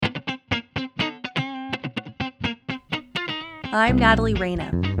I'm Natalie Reyna.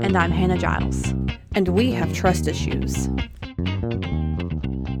 And I'm Hannah Giles. And we have trust issues.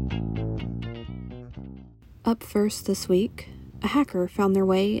 Up first this week, a hacker found their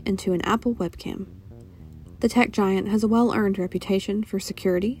way into an Apple webcam. The tech giant has a well-earned reputation for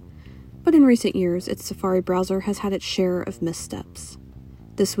security, but in recent years its Safari browser has had its share of missteps.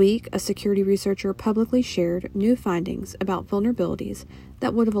 This week, a security researcher publicly shared new findings about vulnerabilities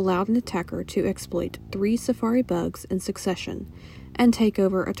that would have allowed an attacker to exploit 3 Safari bugs in succession and take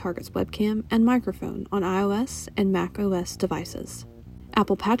over a target's webcam and microphone on iOS and Mac OS devices.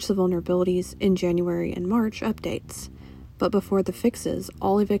 Apple patched the vulnerabilities in January and March updates, but before the fixes,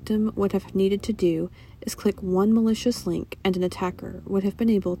 all a victim would have needed to do is click one malicious link and an attacker would have been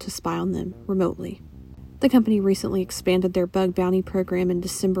able to spy on them remotely. The company recently expanded their bug bounty program in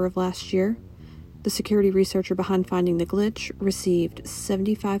December of last year. The security researcher behind finding the glitch received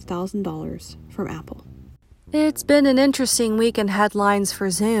 $75,000 from Apple. It's been an interesting week in headlines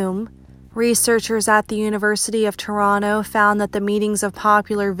for Zoom. Researchers at the University of Toronto found that the meetings of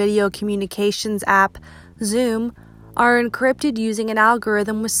popular video communications app Zoom are encrypted using an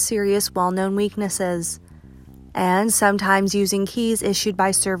algorithm with serious well-known weaknesses, and sometimes using keys issued by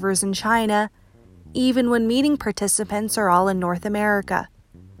servers in China, even when meeting participants are all in North America.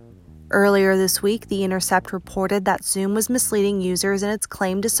 Earlier this week, The Intercept reported that Zoom was misleading users in its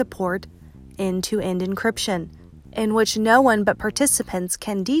claim to support end-to-end encryption, in which no one but participants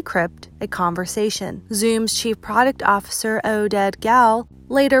can decrypt a conversation. Zoom's chief product officer, Oded Gal,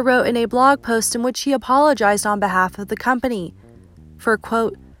 later wrote in a blog post in which he apologized on behalf of the company for,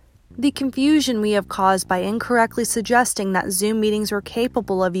 quote, the confusion we have caused by incorrectly suggesting that Zoom meetings were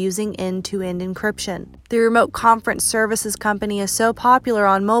capable of using end-to-end encryption. The remote conference services company is so popular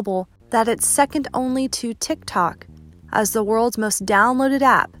on mobile that it's second only to TikTok as the world's most downloaded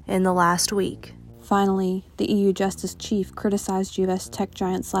app in the last week. Finally, the EU Justice Chief criticized US tech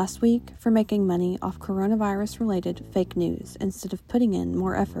giants last week for making money off coronavirus-related fake news instead of putting in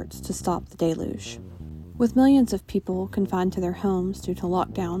more efforts to stop the deluge. With millions of people confined to their homes due to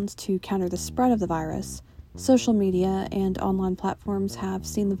lockdowns to counter the spread of the virus, social media and online platforms have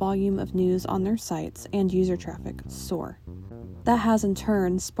seen the volume of news on their sites and user traffic soar. That has in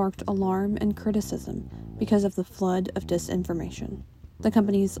turn sparked alarm and criticism because of the flood of disinformation. The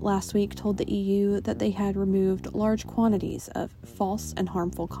companies last week told the EU that they had removed large quantities of false and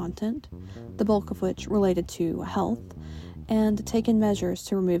harmful content, the bulk of which related to health, and taken measures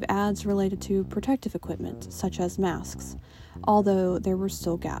to remove ads related to protective equipment, such as masks, although there were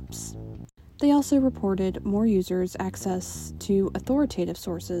still gaps. They also reported more users' access to authoritative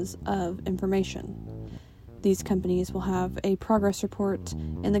sources of information. These companies will have a progress report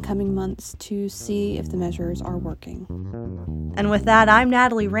in the coming months to see if the measures are working. And with that, I'm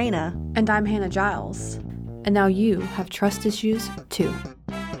Natalie Reyna. And I'm Hannah Giles. And now you have trust issues too.